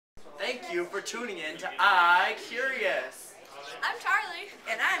Thank you for tuning in to iCurious. I'm Charlie.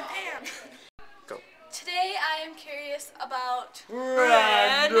 And I'm Pam. Go. Today I am curious about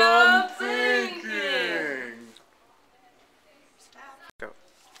Random thinking. Go.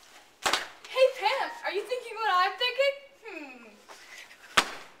 Hey Pam, are you thinking what I'm thinking?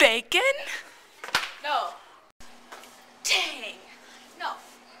 Bacon? No. Dang. No.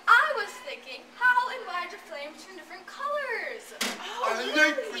 I was thinking, how and why do flames turn different colors? I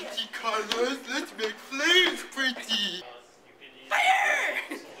like pretty colors. Let's make flames pretty.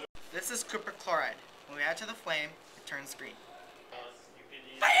 Fire! This is copper chloride. When we add to the flame, it turns green.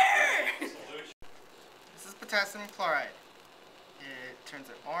 Fire! This is potassium chloride. It turns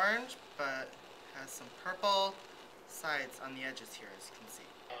it orange, but has some purple sides on the edges here, as you can see.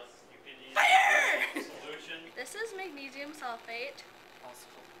 Fire! This is magnesium sulfate,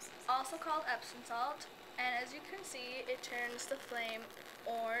 also called Epsom salt, and as you can see, it turns the flame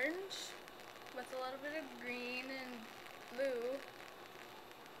orange with a little bit of green and blue.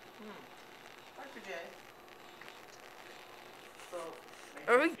 Dr. J. So,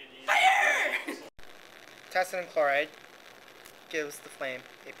 Are we? Fire! potassium chloride gives the flame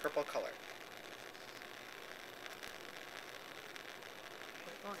a purple color.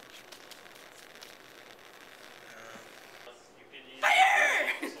 Fire!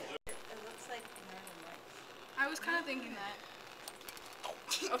 It looks like Northern Lights. I was kind of thinking that.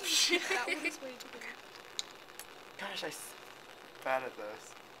 Oh shit. That one is way too big. Gosh, I'm bad at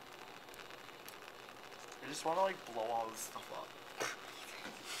this. I just want to like blow all this stuff up.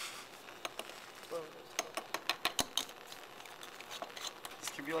 This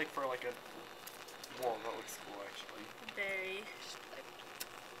could be like for like a. Whoa, that looks cool actually. Very.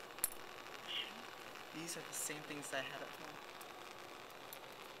 These are the same things that I had at home.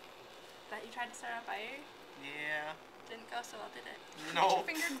 That you tried to start a fire? Yeah. Didn't go so well, did it? No.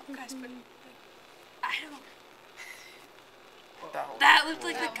 Finger, guys, but I don't. That looked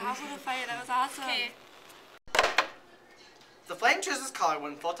like the top of the fire. That was awesome. Okay. The flame chooses color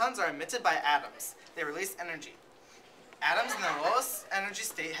when photons are emitted by atoms. They release energy. Atoms in the lowest energy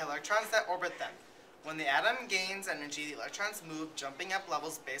state have electrons that orbit them. When the atom gains energy, the electrons move, jumping up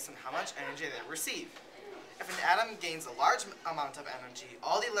levels based on how much energy they receive. If an atom gains a large amount of energy,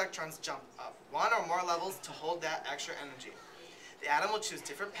 all the electrons jump up one or more levels to hold that extra energy. The atom will choose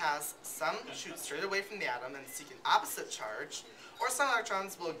different paths. Some shoot straight away from the atom and seek an opposite charge, or some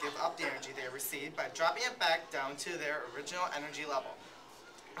electrons will give up the energy they received by dropping it back down to their original energy level.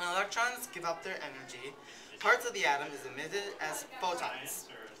 When electrons give up their energy, parts of the atom is emitted as photons,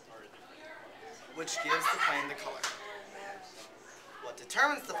 which gives the flame the color. What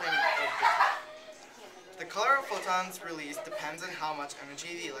determines the flame of the color? The color of photons released depends on how much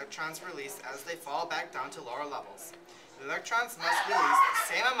energy the electrons release as they fall back down to lower levels. The electrons must release the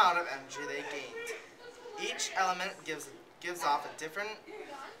same amount of energy they gained. Each element gives off a different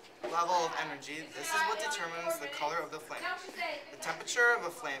level of energy. This is what determines the color of the flame. The temperature of a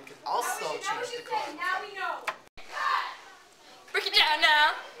flame can also change the color. Break it down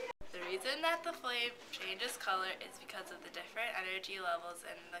now. The reason that the flame changes color is because of the different energy levels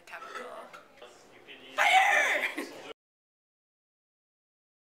in the chemical. Fire!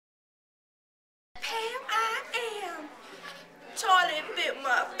 Pam, I am. Charlie bit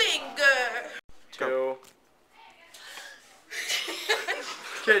my finger. Two.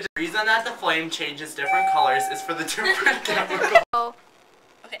 Okay, the reason that the flame changes different colors is for the different chemicals.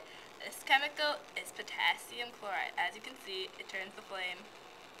 Okay, this chemical is potassium chloride. As you can see, it turns the flame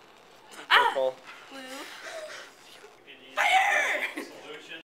Purple. blue.